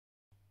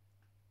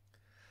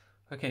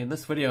Okay, in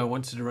this video I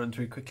wanted to run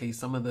through quickly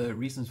some of the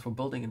reasons for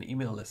building an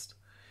email list.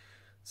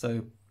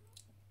 So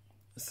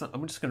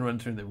I'm just going to run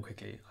through them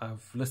quickly.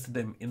 I've listed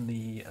them in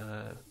the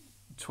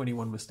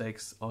 21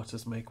 mistakes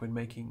artists make when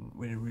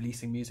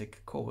releasing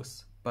music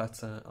course,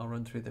 but I'll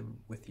run through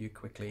them with you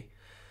quickly.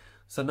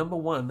 So number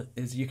one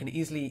is you can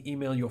easily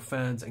email your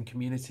fans and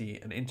community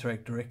and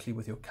interact directly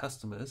with your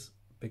customers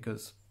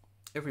because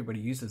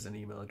everybody uses an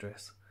email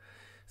address.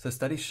 So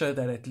studies show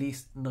that at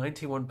least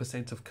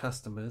 91% of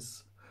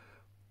customers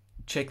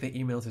check their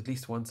emails at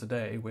least once a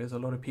day, whereas a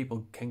lot of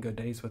people can go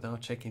days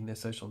without checking their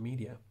social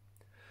media.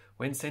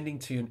 When sending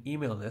to an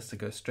email list, it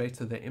goes straight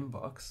to their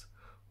inbox,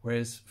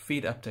 whereas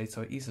feed updates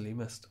are easily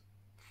missed.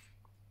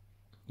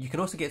 You can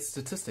also get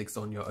statistics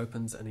on your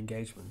opens and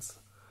engagements.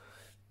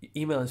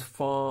 Email is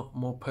far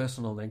more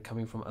personal than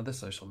coming from other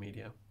social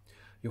media.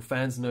 Your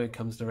fans know it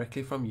comes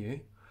directly from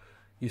you.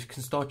 You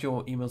can start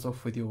your emails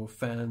off with your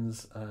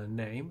fans'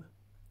 name,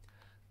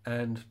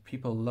 and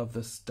people love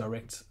this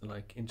direct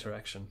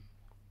interaction.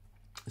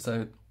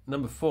 So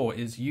number four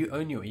is you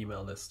own your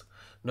email list.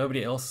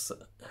 Nobody else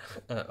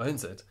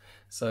owns it.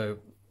 So,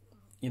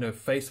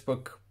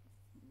 Facebook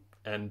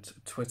and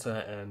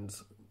Twitter and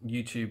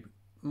YouTube,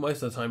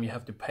 most of the time you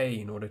have to pay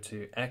in order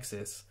to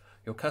access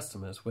your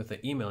customers. With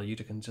the email, you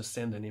can just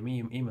send an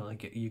email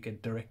and you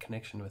get direct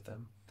connection with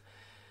them.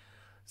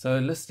 So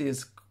a list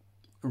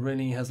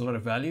really has a lot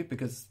of value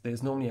because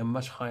there's normally a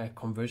much higher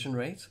conversion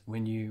rate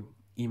when you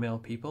email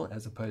people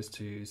as opposed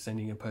to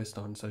sending a post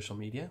on social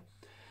media.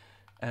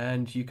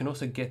 And you can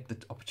also get the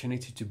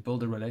opportunity to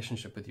build a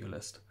relationship with your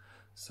list.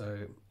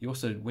 So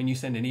when you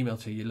send an email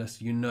to your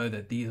list, you know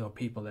that these are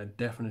people that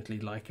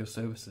definitely like your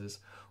services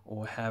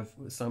or have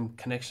some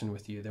connection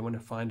with you. They want to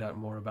find out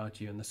more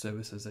about you and the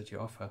services that you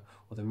offer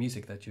or the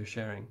music that you're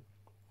sharing.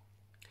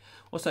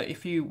 Also,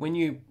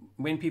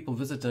 when people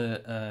visit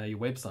your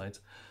website,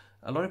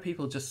 a lot of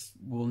people just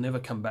will never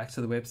come back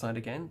to the website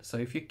again. So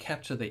if you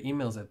capture the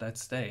emails at that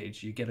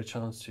stage, you get a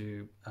chance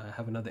to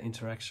have another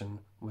interaction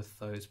with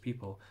those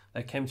people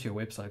that came to your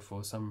website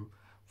for some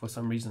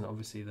reason,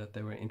 obviously, that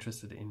they were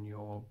interested in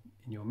your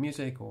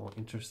music or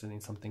interested in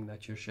something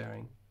that you're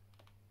sharing.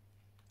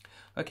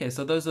 Okay,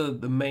 so those are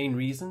the main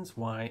reasons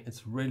why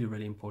it's really,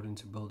 really important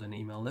to build an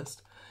email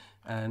list.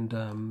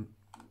 And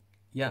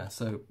yeah,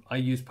 so I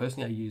use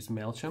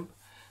MailChimp,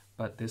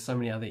 but there's so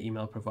many other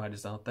email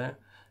providers out there.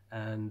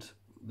 And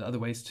the other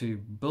ways to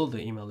build the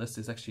email list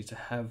is actually to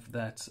have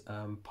that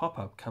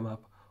pop-up come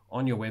up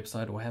on your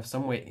website or have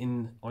somewhere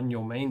on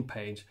your main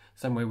page,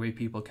 somewhere where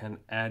people can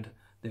add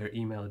their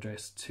email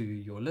address to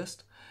your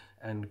list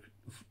and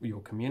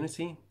your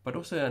community. But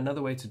also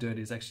another way to do it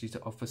is actually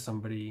to offer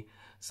somebody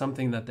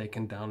something that they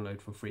can download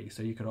for free.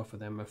 So you could offer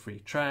them a free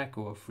track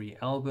or a free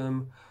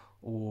album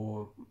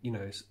or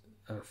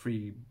a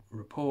free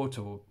report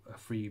or a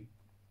free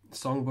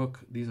songbook.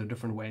 These are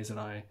different ways that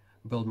I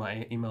build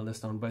my email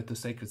list on both the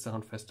Sacred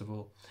Sound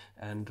Festival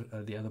and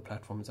the other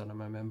platforms that I'm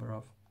a member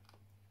of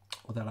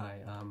or that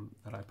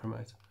I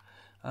promote.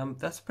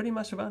 That's pretty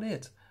much about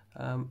it.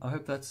 I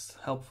hope that's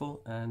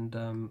helpful,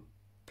 and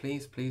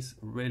please,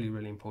 really,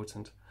 really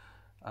important.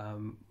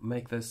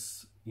 Make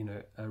this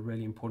a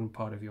really important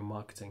part of your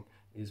marketing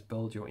is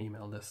build your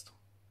email list.